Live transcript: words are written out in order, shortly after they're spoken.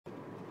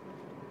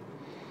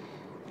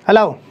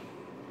Hello.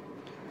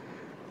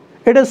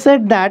 It is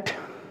said that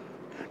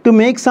to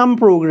make some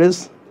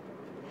progress,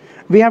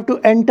 we have to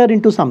enter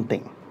into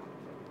something.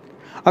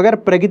 अगर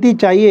प्रगति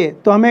चाहिए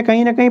तो हमें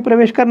कहीं ना कहीं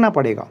प्रवेश करना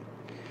पड़ेगा,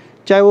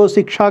 चाहे वो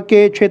शिक्षा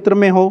के क्षेत्र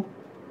में हो,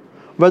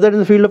 whether in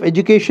the field of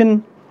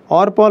education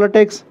or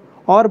politics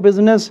or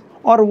business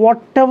or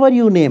whatever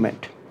you name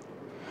it.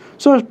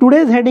 So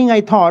today's heading,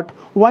 I thought,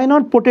 why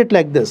not put it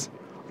like this: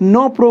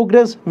 no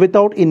progress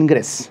without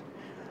ingress.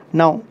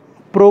 Now,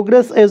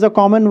 progress is a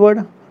common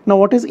word. Now,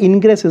 what is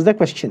ingress is the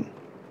question,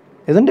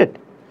 isn't it?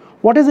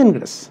 What is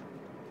ingress?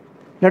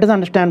 Let us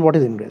understand what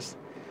is ingress.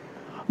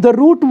 The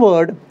root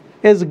word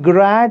is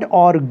grad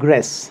or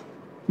gress,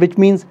 which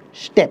means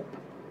step.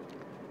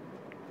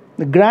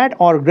 The grad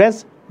or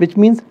gress, which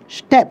means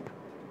step.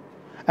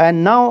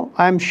 And now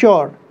I am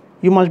sure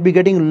you must be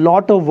getting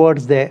lot of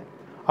words there.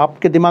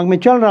 आपके दिमाग में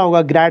चल रहा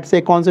होगा grad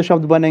से कौन से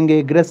शब्द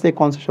बनेंगे, gress से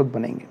कौन से शब्द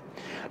बनेंगे.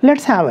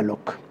 Let's have a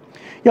look.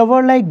 A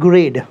word like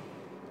grade.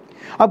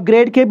 अब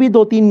grade के भी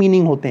 2-3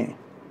 मीनिंग होते हैं.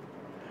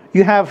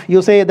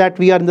 You say that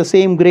we are in the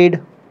same grade.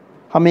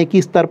 हम एक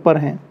ही स्तर पर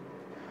हैं.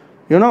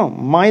 You know,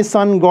 my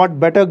son got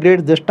better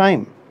grades this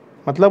time.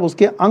 मतलब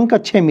उसके अंक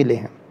अच्छे मिले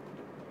हैं.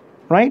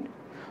 Right?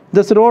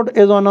 This road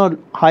is on a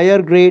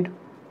higher grade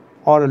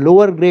or a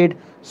lower grade.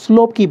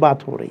 Slope की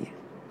बात हो रही है.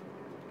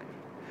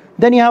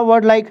 Then you have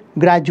word like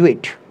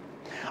graduate.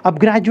 अब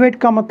graduate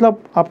का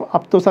मतलब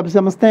आप तो सब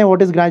समझते हैं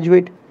what is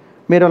graduate.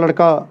 मेरा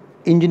लड़का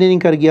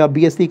इंजीनियरिंग कर गया,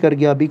 BSc कर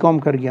गया,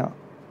 BCom कर गया.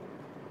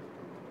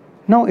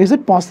 Now, is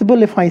it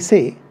possible if I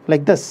say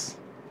like this?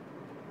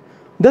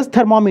 This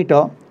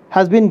thermometer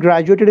has been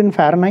graduated in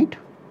Fahrenheit?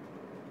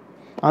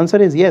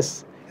 Answer is yes.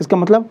 इसका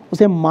मतलब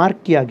उसे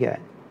मार्क किया गया है.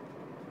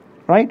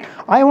 Right?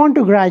 I want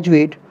to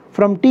graduate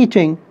from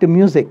teaching to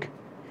music.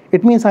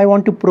 It means I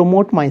want to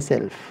promote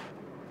myself.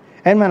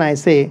 And when I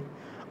say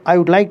I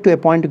would like to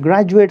appoint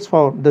graduates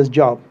for this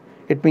job,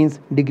 it means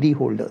degree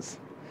holders.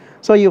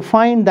 So you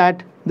find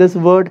that this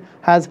word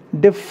has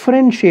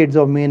different shades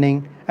of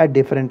meaning at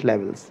different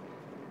levels.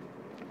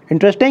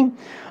 Interesting?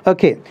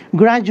 Okay,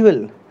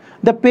 gradual.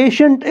 The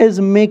patient is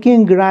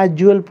making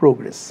gradual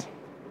progress.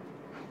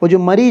 वो जो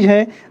मरीज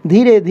है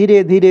धीरे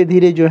धीरे धीरे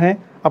धीरे जो है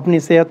अपनी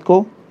सेहत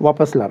को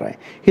वापस ला रहा है.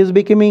 He is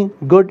becoming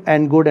good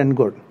and good and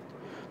good.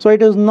 So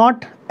it is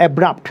not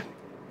abrupt.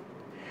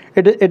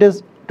 It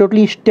is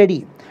totally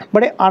steady.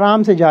 बड़े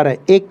आराम से जा रहा है,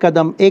 एक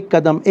कदम एक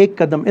कदम एक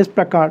कदम. इस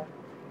प्रकार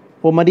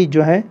वो मरीज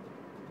जो है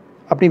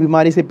अपनी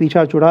बीमारी से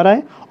पीछा छुड़ा रहा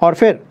है और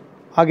फिर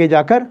आगे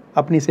जाकर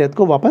अपनी सेहत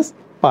को वापस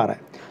पा रहा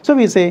है. So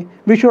we say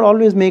we should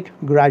always make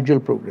gradual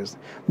progress.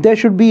 There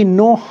should be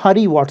no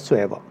hurry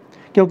whatsoever.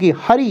 क्योंकि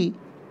hurry,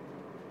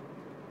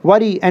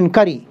 worry and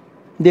curry,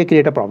 they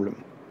create a problem.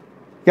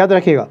 याद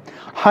रखिएगा,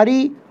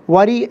 hurry,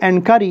 worry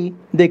and curry,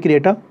 they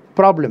create a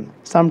problem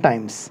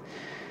sometimes.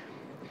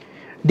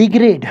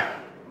 Degrade.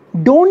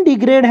 Don't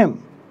degrade him.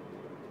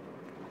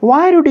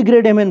 Why do you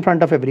degrade him in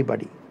front of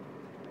everybody?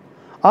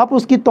 आप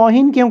उसकी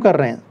तौहीन क्यों कर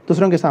रहे हैं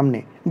दूसरों के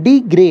सामने?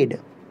 Degrade.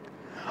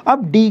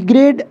 अब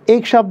डिग्रेड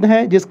एक शब्द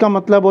है जिसका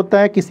मतलब होता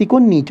है किसी को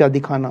नीचा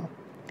दिखाना.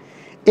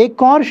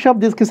 एक और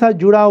शब्द इसके साथ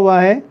जुड़ा हुआ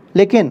है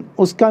लेकिन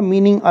उसका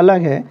मीनिंग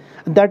अलग है.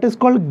 That is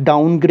called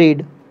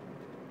downgrade.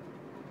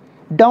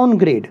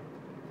 Downgrade.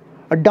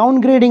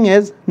 Downgrading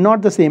is not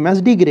the same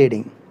as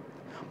degrading.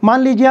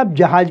 मान लीजिए आप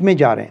जहाज में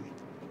जा रहे हैं,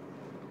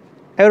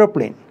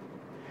 aeroplane,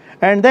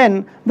 and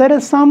then there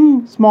is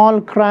some small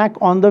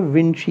crack on the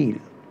windshield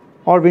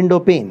और window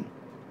pane.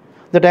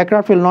 That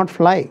aircraft will not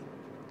fly.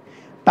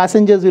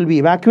 Passengers will be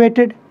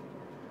evacuated.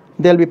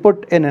 They'll be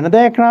put in another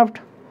aircraft.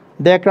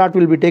 The aircraft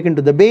will be taken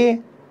to the bay.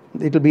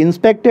 It will be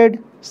inspected,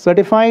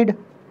 certified,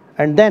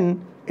 and then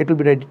it will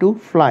be ready to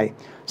fly.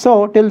 So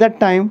till that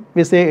time,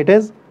 we say it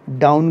is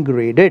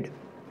downgraded.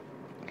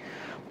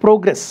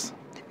 Progress.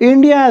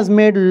 India has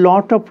made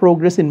lot of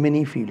progress in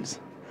many fields.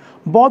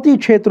 बहुत ही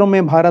क्षेत्रों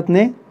में भारत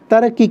ने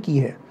तरक्की की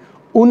है,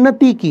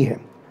 उन्नति की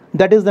है.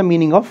 That is the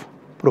meaning of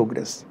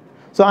progress.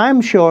 So I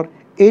am sure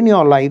in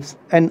your lives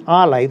and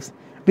our lives,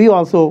 we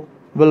also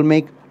will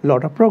make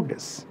lot of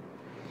progress.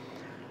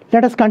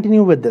 Let us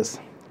continue with this.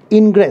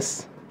 Ingress.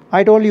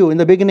 I told you in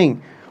the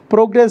beginning,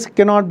 progress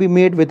cannot be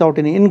made without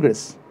any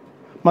ingress.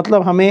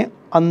 मतलब हमें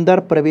अंदर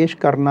प्रवेश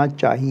करना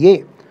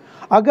चाहिए.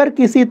 अगर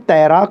किसी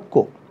तैराक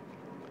को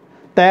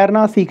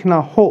तैरना सीखना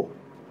हो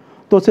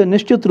तो उसे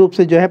निश्चित रूप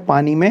से जो है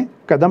पानी में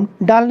कदम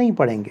डालने ही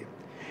पड़ेंगे.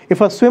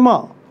 If a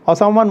swimmer or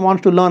someone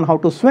wants to learn how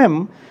to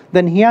swim,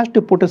 then he has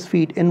to put his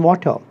feet in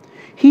water.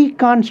 He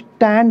can't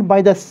stand by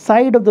the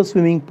side of the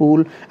swimming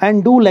pool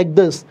and do like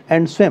this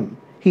and swim.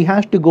 He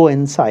has to go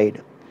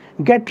inside,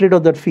 get rid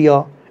of that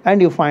fear,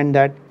 and you find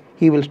that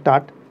he will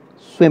start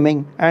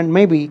swimming and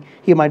maybe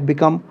he might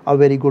become a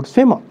very good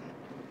swimmer.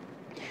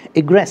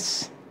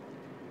 Egress.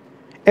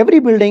 Every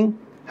building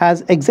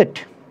has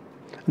exit.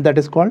 That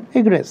is called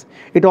egress.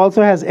 It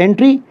also has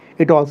entry.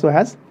 It also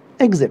has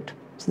exit.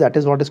 So that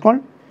is what is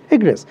called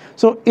egress.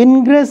 So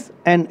ingress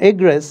and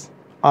egress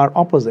are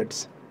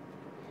opposites.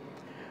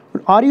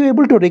 Are you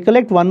able to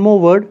recollect one more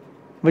word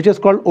which is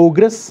called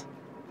ogress?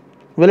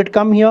 Will it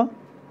come here?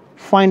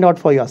 Find out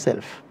for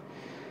yourself.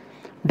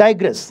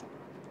 digress.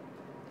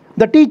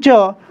 The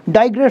teacher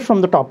digressed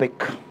from the topic.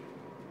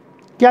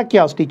 क्या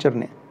किया उस teacher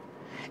ने?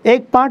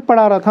 एक part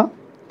पढ़ा रहा था,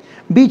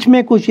 बीच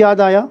में कुछ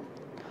याद आया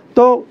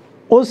तो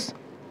उस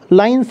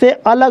लाइन से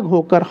अलग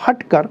होकर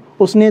हटकर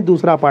उसने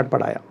दूसरा पार्ट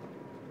पढ़ाया.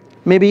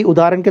 मे बी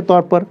उदाहरण के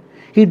तौर पर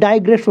he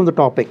digressed from the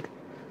topic,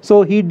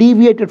 so he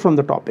deviated from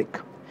the topic.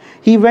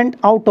 He went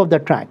out of the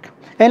track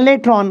and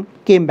later on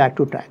came back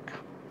to track.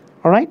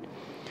 All right?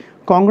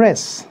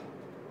 Congress.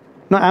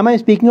 Now, am I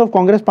speaking of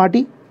Congress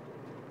party?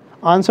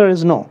 Answer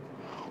is no.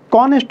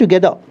 Con is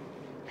together.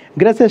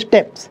 Gress is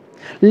steps.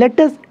 Let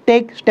us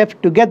take steps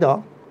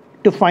together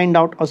to find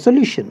out a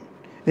solution.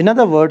 In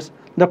other words,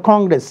 the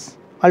Congress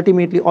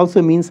ultimately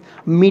also means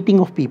meeting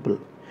of people.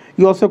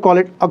 You also call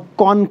it a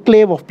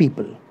conclave of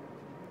people.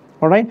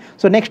 All right?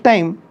 So next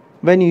time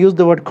when you use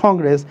the word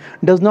Congress,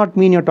 does not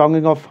mean you're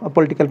talking of a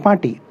political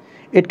party.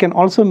 It can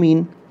also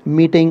mean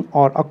meeting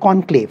or a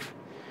conclave.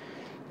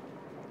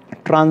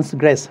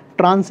 Transgress.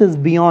 Trans is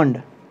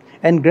beyond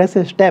and gress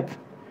is step.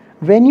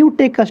 When you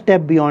take a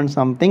step beyond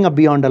something,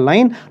 beyond a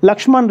line,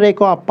 Lakshman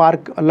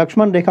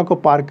रेखा को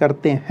पार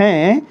करते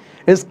हैं,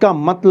 इसका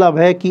मतलब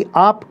है कि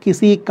आप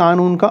किसी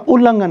कानून का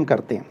उल्लंघन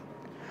करते हैं.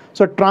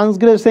 So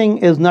transgressing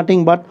is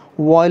nothing but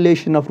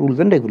violation of rules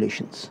and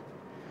regulations.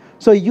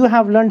 So you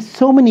have learned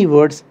so many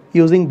words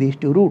using these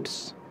two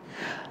roots.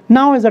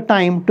 Now is the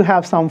time to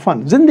have some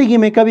fun. जिंदगी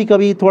में कभी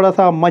कभी थोड़ा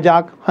सा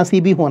मजाक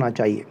हंसी भी होना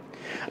चाहिए.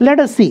 Let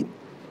us see.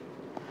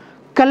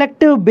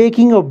 Collective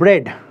baking of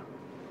bread.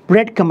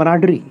 Bread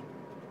camaraderie.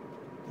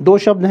 दो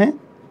शब्द हैं,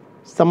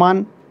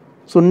 समान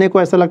सुनने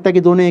को ऐसा लगता है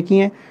कि दोनों एक ही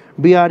हैं,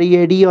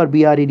 BREAD और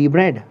BRED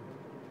bread.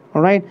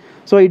 Alright?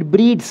 So it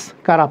breeds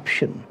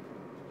corruption.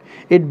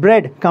 It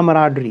bred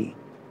camaraderie.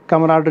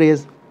 Camaraderie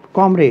is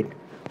comrade,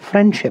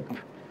 friendship.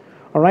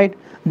 Alright?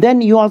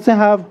 Then you also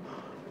have,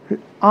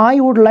 I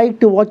would like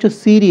to watch a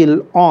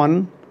serial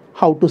on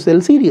how to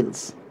sell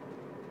cereals.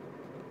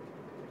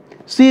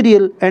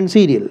 Cereal and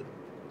cereal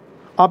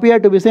appear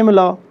to be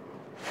similar.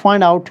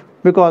 Find out,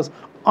 because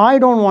I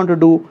don't want to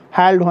do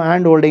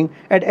hand holding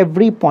at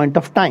every point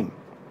of time.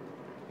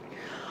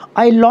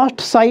 I lost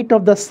sight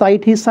of the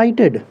sight he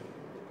cited.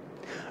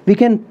 We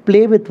can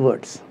play with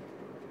words.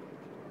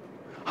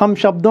 हम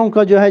शब्दों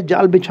का जो है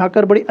जाल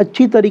बिछाकर बड़ी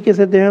अच्छी तरीके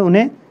से जो है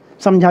उन्हें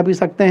समझा भी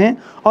सकते हैं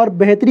और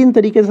बेहतरीन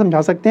तरीके से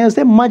समझा सकते हैं,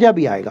 इससे मज़ा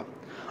भी आएगा.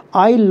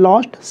 I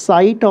lost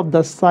sight of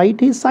the sight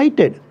he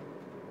cited.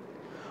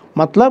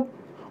 मतलब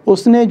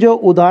उसने जो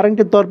उदाहरण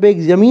के तौर पे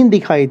एक ज़मीन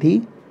दिखाई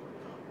थी,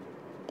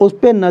 उस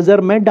पे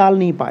नज़र में डाल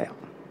नहीं पाया.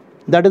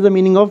 That is the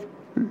meaning of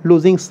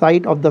losing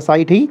sight of the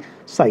sight he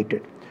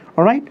cited.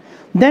 Alright?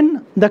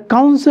 Then the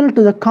counsel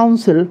to the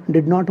council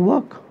did not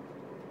work.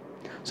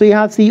 So you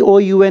have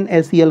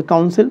COUNSEL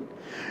council.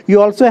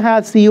 You also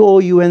have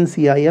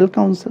COUNCIL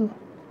council.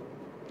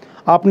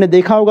 आपने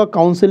देखा होगा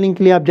counselling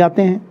के लिए आप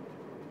जाते हैं.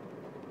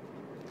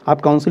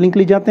 आप counselling के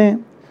लिए जाते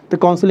हैं तो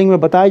काउंसलिंग में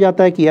बताया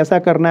जाता है कि ऐसा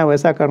करना है,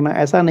 वैसा करना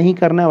है, ऐसा नहीं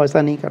करना है,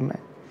 वैसा नहीं करना है.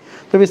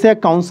 तो वैसे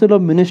council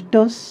of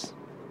ministers,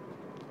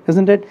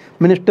 isn't it?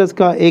 Ministers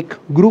का एक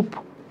group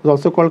is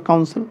also called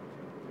council.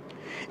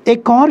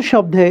 एक और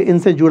शब्द है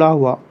इनसे जुड़ा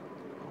हुआ,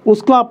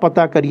 उसको आप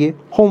पता करिए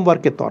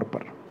होमवर्क के तौर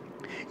पर.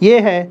 ये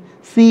है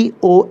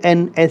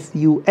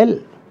CONSUL,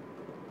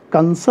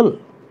 कंसल.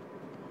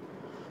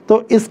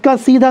 तो इसका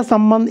सीधा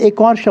संबंध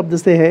एक और शब्द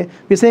से है,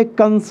 जिसे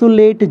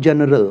कंसुलेट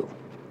जनरल.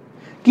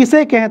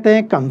 किसे कहते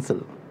हैं? कंसल.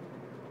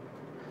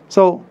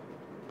 सो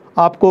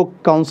आपको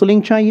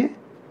काउंसलिंग चाहिए,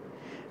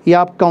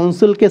 या आप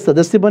काउंसिल के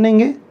सदस्य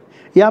बनेंगे,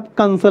 या आप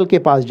कंसल के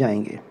पास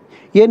जाएंगे.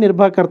 ये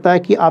निर्भर करता है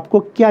कि आपको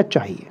क्या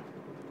चाहिए.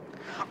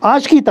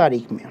 आज की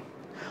तारीख में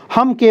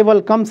हम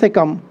केवल कम से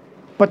कम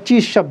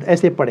 25 शब्द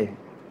ऐसे पढ़े हैं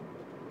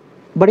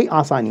बड़ी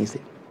आसानी से.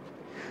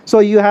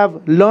 So you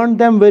have learn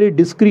them very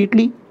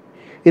discreetly,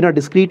 in a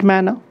discrete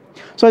manner.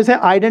 So I say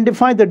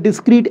identify the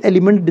discrete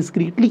element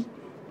discretely.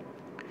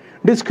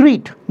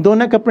 Discrete,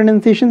 दोनों का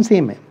pronunciation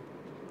same है,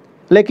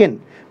 लेकिन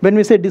when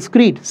we say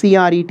discrete,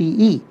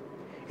 CRETE,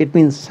 it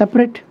means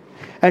separate,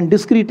 and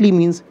discretely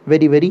means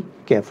very, very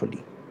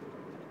carefully.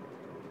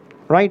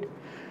 Right?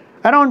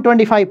 Around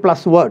 25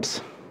 plus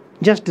words,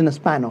 just in a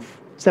span of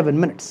 7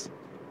 minutes.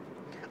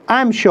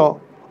 I am sure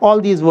all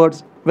these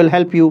words will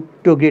help you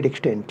to a great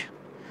extent.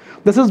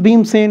 This is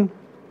Bhimsen.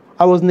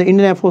 I was in the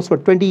Indian Air Force for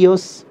 20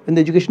 years in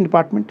the education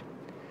department,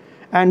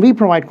 and we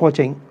provide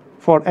coaching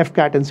for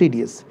FCAT and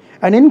CDS.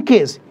 And in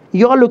case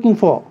you're looking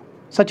for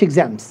such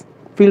exams,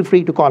 feel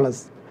free to call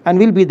us and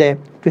we'll be there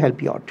to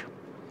help you out.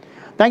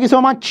 Thank you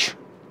so much.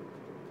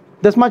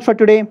 This much for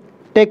today.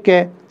 Take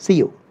care. See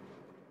you.